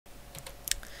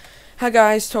Hi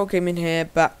guys, Toad Gaming here,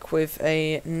 back with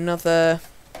another...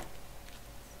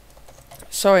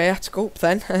 Sorry, I had to go up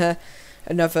then.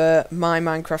 Another My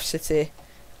Minecraft City.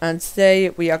 And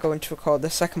today we are going to record the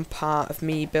second part of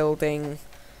me building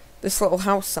this little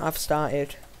house that I've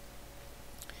started.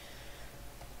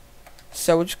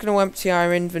 So we're just going to empty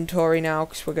our inventory now,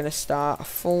 because we're going to start a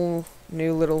full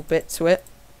new little bit to it.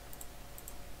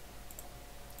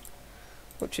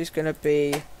 Which is going to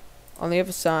be on the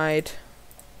other side.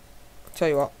 I'll tell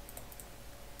you what,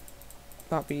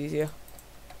 that'll be easier.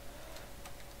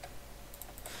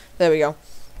 There we go.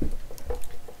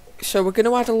 So we're going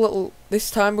to add a little,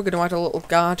 this time we're going to add a little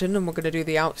garden, and we're going to do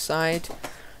the outside.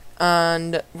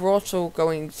 And we're also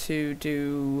going to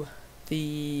do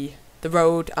the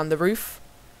road and the roof.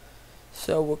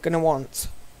 So we're going to want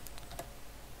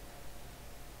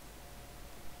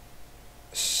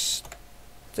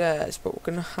stairs, but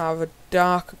we're going to have a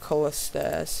darker colour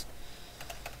stairs.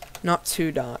 Not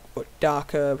too dark, but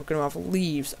darker. We're going to have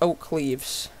leaves, oak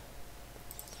leaves.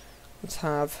 Let's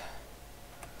have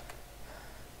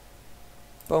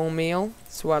bone meal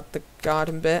to add the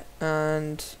garden bit,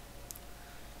 and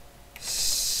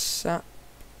sap.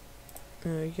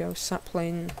 There we go,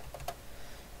 sapling.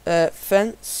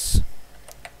 Fence.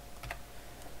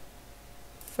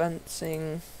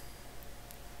 Fencing.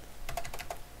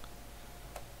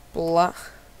 Black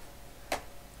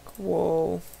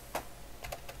wool.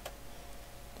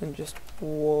 And just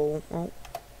wool. Oh,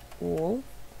 wool.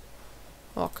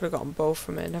 Oh, I could have gotten both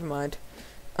from it. Never mind.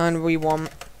 And we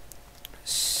want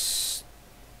stone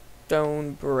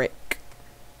brick.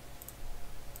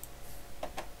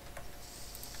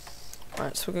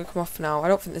 Right, so we're gonna come off now. I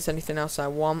don't think there's anything else I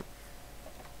want.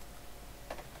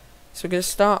 So we're gonna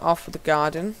start off with the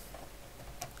garden,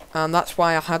 and that's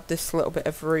why I had this little bit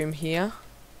of room here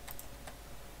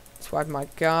to add my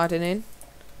garden in.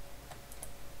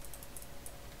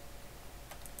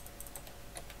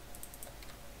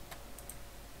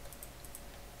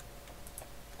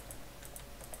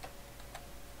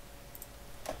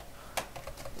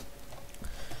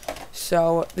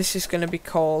 So this is going to be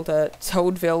called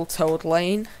Toadville Toad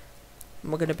Lane, and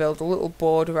we're going to build a little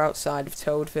border outside of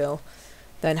Toadville,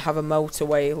 then have a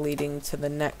motorway leading to the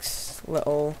next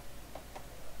little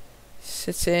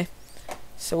city.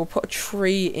 So we'll put a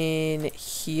tree in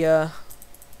here,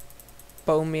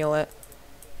 bone meal it,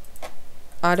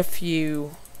 add a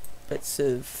few bits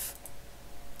of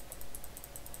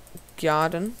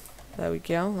garden. There we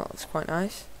go, that looks quite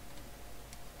nice.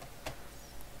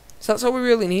 So that's all we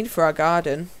really need for our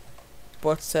garden,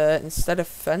 but instead of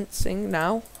fencing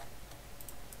now,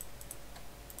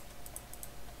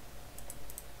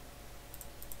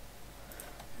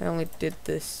 I only did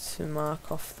this to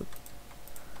mark off the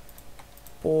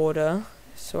border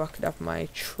so I could have my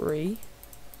tree,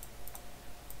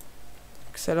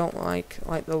 because I don't like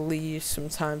the leaves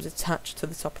sometimes attached to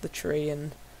the top of the tree.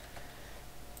 And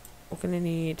we're going to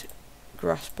need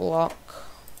grass block.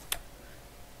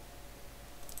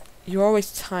 You're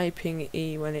always typing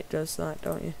E when it does that,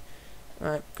 don't you?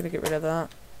 Right, I'm gonna get rid of that.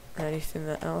 Anything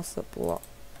else that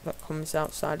comes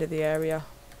outside of the area.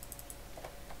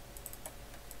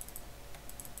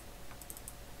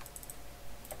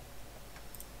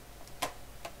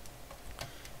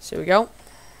 So here we go.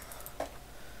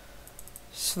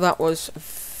 So that was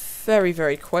very,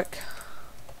 very quick.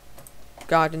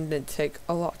 Garden didn't take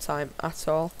a lot of time at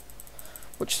all,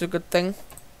 which is a good thing.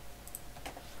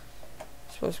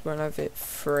 We're going to have it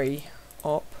free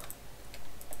up.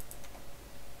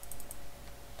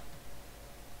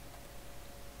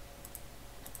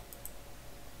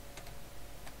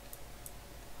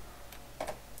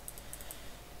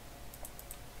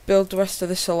 Build the rest of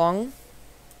this along.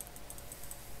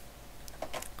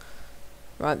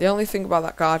 Right, the only thing about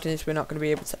that garden is we're not going to be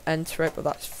able to enter it, but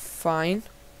that's fine.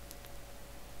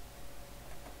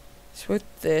 So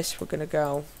with this, we're going to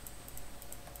go.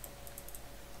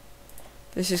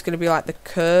 This is going to be like the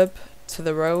curb to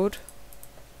the road.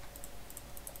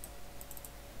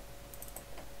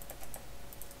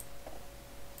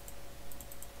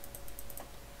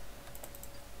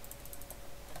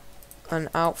 And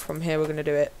out from here we're going to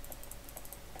do it.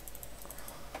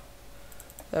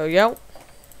 There we go.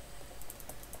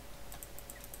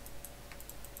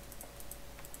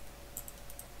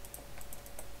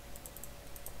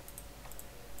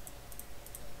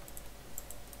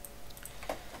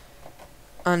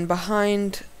 And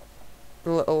behind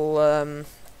the little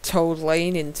Toad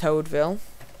Lane in Toadville,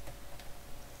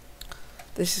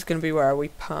 this is going to be where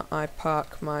I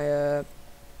park my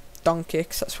donkey,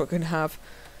 'cause that's what we're going to have.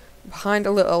 Behind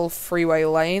a little freeway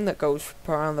lane that goes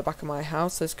around the back of my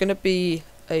house, there's going to be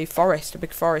a forest, a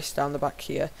big forest down the back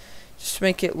here. just to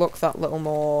make it look that little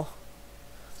more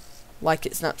like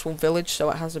its natural village.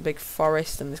 So it has a big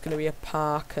forest and there's going to be a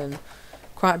park and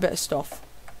quite a bit of stuff.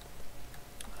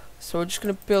 So we're just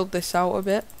going to build this out a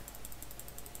bit.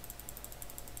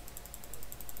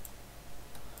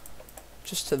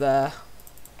 Just to there.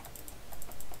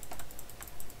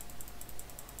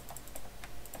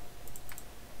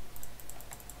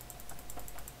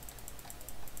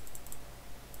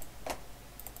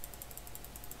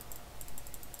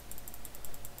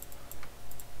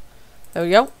 There we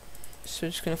go. So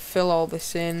we're just going to fill all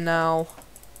this in now.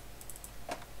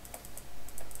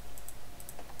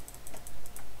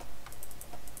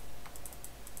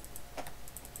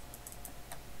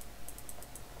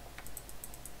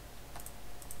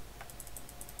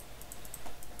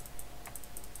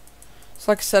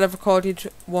 So like I said, I've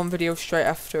recorded one video straight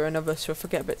after another, so if I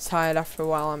get a bit tired after a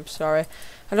while, I'm sorry.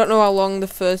 I don't know how long the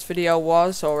first video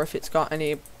was, or if it's got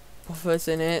any buffers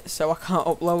in it, so I can't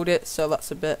upload it, so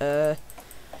that's a bit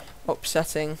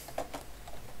upsetting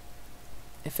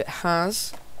if it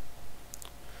has.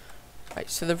 Right,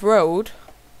 so the road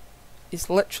is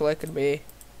literally going to be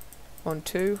 1,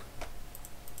 2.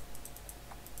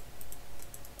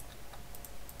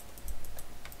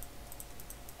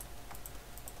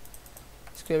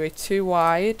 It's going to be 2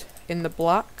 wide in the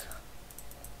black.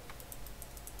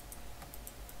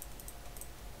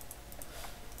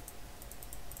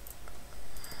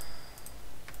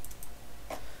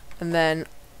 And then,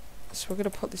 so we're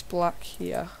going to put this black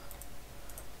here,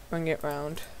 bring it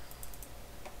round.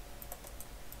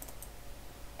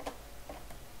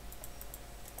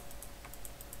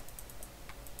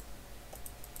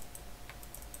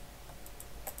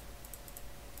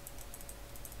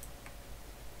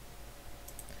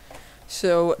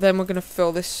 So then we're going to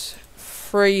fill this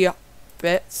 3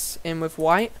 bits in with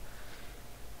white.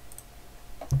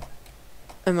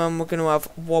 And then we're going to have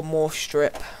 1 more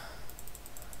strip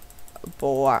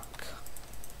black.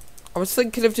 I was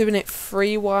thinking of doing it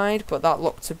 3 wide, but that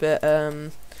looked a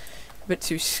bit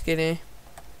too skinny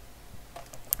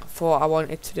for what I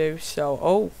wanted to do. So,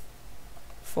 oh,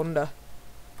 thunder.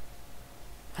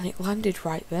 And it landed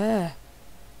right there.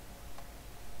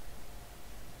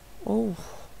 Oh.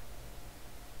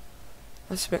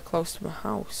 That's a bit close to my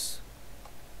house.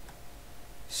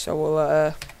 So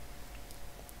we'll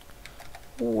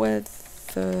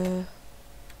weather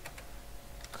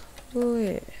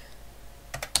clear.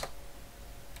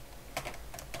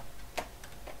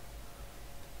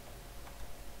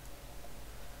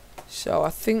 So I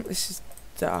think this is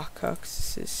darker because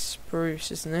this is spruce,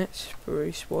 isn't it?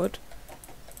 Spruce wood.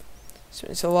 So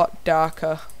it's a lot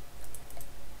darker.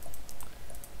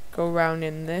 Go round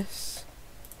in this.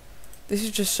 This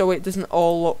is just so it doesn't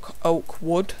all look oak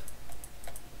wood.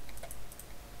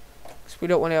 Because we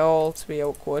don't want it all to be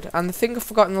oak wood. And the thing I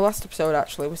forgot in the last episode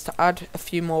actually was to add a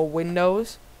few more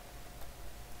windows.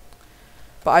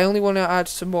 But I only want to add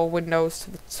some more windows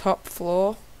to the top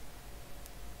floor.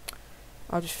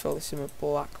 I'll just fill this in with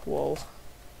black wool.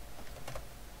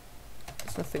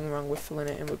 There's nothing wrong with filling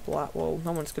it in with black wool.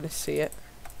 No one's going to see it.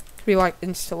 It could be like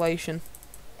installation.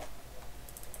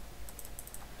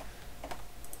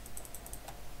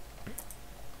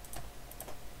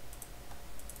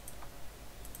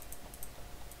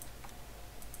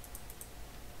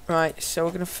 Right, so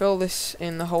we're going to fill this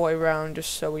in the whole way around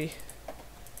just so we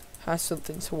have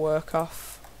something to work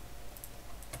off.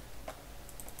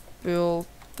 Build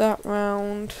that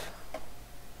round.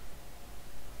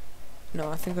 No,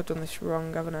 I think I've done this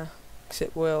wrong, haven't I? Because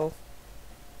it will.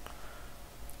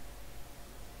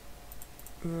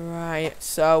 Right,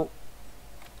 so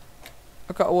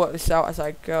I've got to work this out as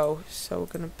I go. So we're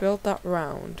going to build that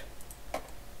round.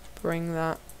 Bring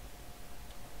that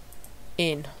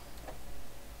in.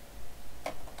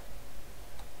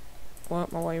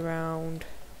 Work my way round.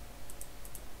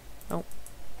 Nope.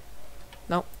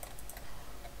 Nope.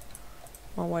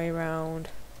 My way round.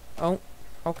 Oh,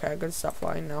 okay, I'm gonna stop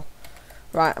flying now.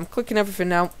 Right, I'm clicking everything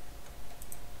now.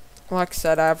 Like I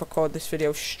said, I have recorded this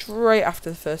video straight after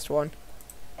the first one.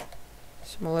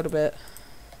 So I'm a little bit...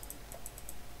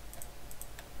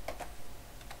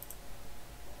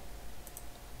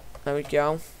 There we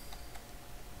go.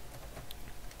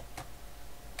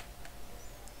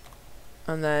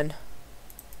 And then...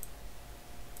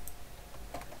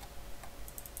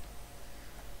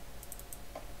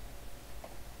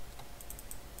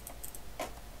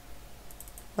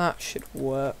 that should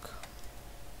work.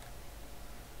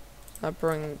 I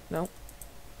bring... nope.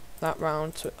 That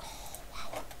round to it. Oh,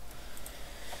 wow.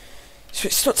 So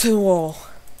it's stuck to the wall.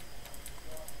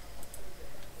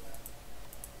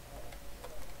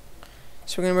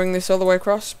 So we're going to bring this all the way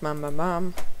across. Bam, bam,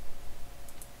 bam.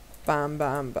 Bam,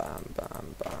 bam, bam,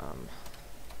 bam, bam.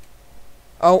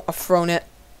 Oh, I've thrown it.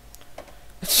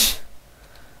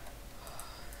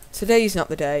 Today's not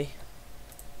the day.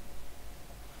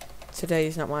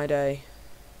 Today's not my day.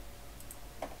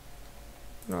 I'm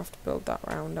gonna have to build that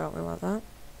round out like that.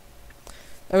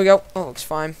 There we go. That looks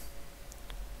fine.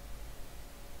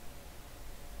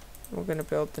 We're gonna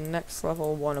build the next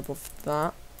level one above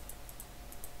that.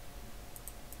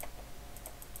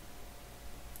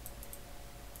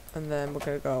 And then we're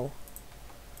gonna go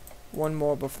one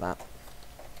more above that.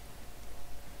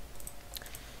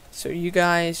 So you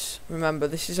guys remember,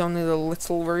 this is only the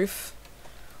little roof.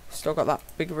 Still got that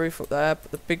big roof up there,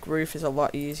 but the big roof is a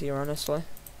lot easier, honestly.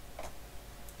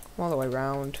 Come all the way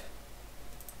round.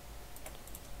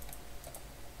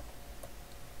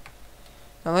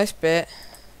 Now this bit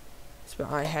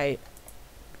I hate.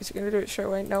 Is it gonna do it straight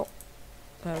away? No.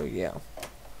 There we go.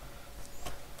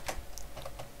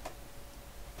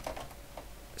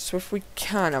 So if we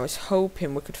can, I was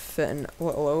hoping we could fit a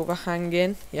little overhang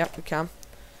in. Yep, we can.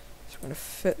 So we're gonna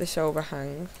fit this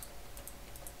overhang.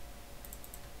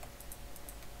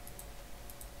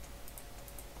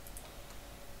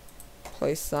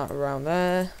 Place that around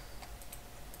there.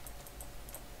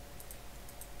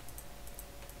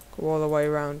 Go all the way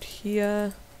around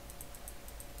here.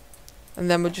 And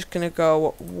then we're just going to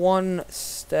go one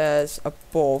stairs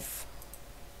above.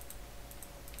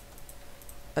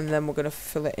 And then we're going to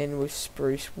fill it in with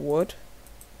spruce wood.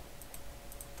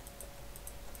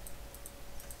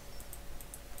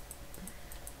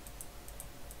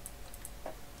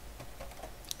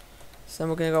 So then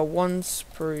we're going to go one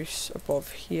spruce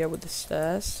above here with the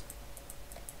stairs.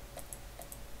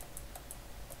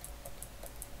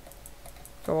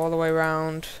 Go all the way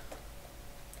around.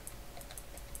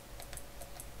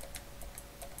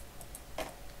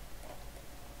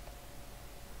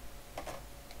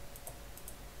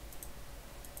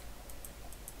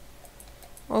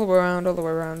 All the way around, all the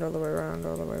way around, all the way around,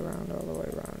 all the way around, all the way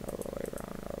around, all the way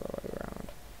around, all the way around.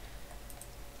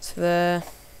 To there.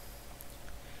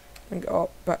 And go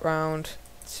up, back round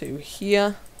to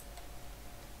here.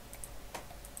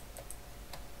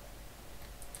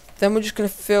 Then we're just going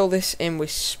to fill this in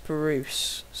with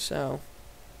spruce. So,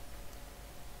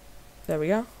 there we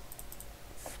go.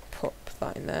 Put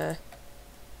that in there.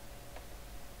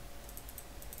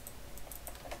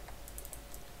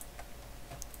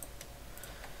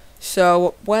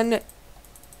 So, when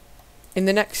in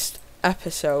the next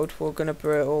episode, we're going to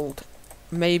build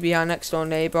maybe our next door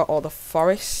neighbour or the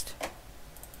forest.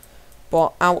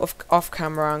 But off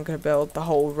camera, I'm going to build the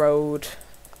whole road.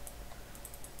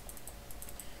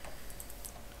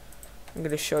 I'm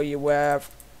going to show you where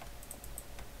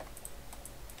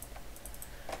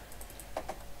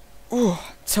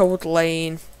Toad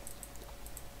Lane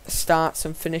starts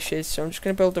and finishes. So I'm just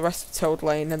going to build the rest of Toad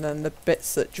Lane and then the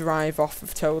bits that drive off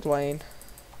of Toad Lane.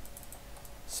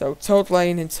 So Toad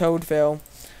Lane in Toadville.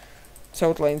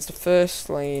 Toad Lane's the first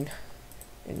lane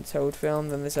in Toadville,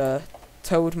 and then there's a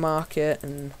Toad Market,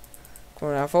 and we're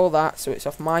going to have all that, so it's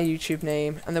off my YouTube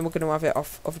name, and then we're going to have it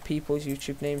off other people's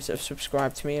YouTube names that have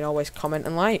subscribed to me and always comment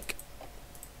and like.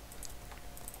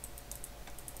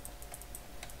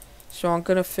 So I'm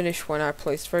going to finish when I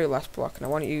place the very last block, and I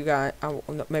want you guys,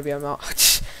 maybe I'm not,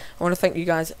 I want to thank you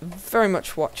guys very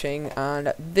much for watching,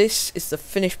 and this is the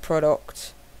finished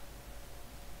product.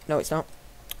 No it's not,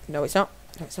 no it's not,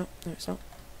 no it's not, no it's not,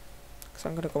 because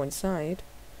I'm going to go inside,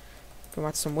 go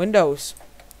add some windows.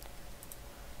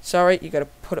 Sorry, you got to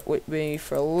put it with me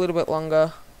for a little bit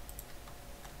longer.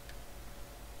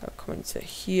 I'll come into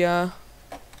here.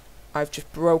 I've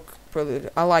just broke.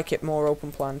 I like it more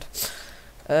open planned.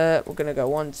 We're gonna go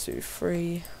 1, 2,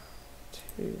 3,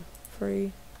 2,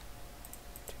 3,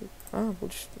 2. Ah, we'll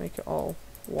just make it all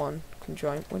one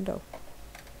conjoint window.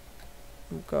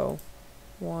 We'll go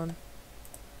 1,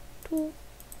 2,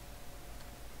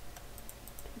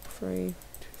 3,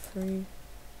 2, 3.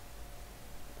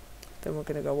 Then we're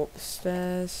going to go up the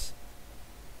stairs.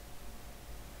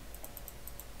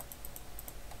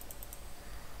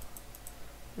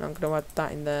 And I'm going to add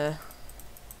that in there.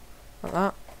 Like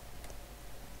that.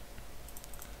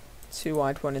 2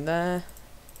 wide, 1 in there.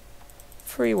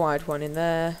 3 wide, 1 in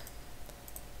there.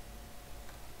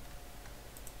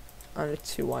 And a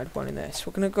 2 wide, 1 in there. So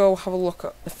we're going to go have a look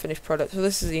at the finished product. So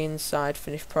this is the inside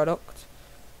finished product.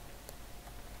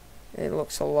 It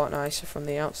looks a lot nicer from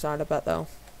the outside, I bet, though.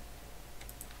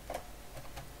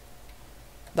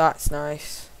 That's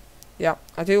nice. Yeah,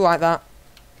 I do like that.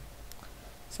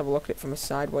 Let's have a look at it from a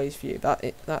sideways view.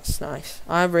 That's nice.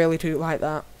 I really do like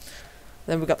that.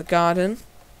 Then we've got the garden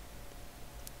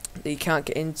that you can't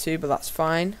get into, but that's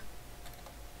fine.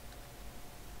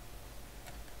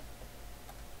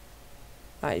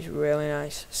 That is really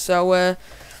nice. So,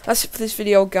 that's it for this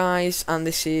video, guys, and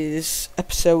this is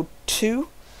episode 2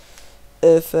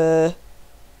 of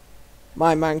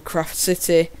my Minecraft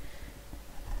City.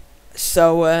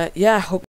 So, yeah, hope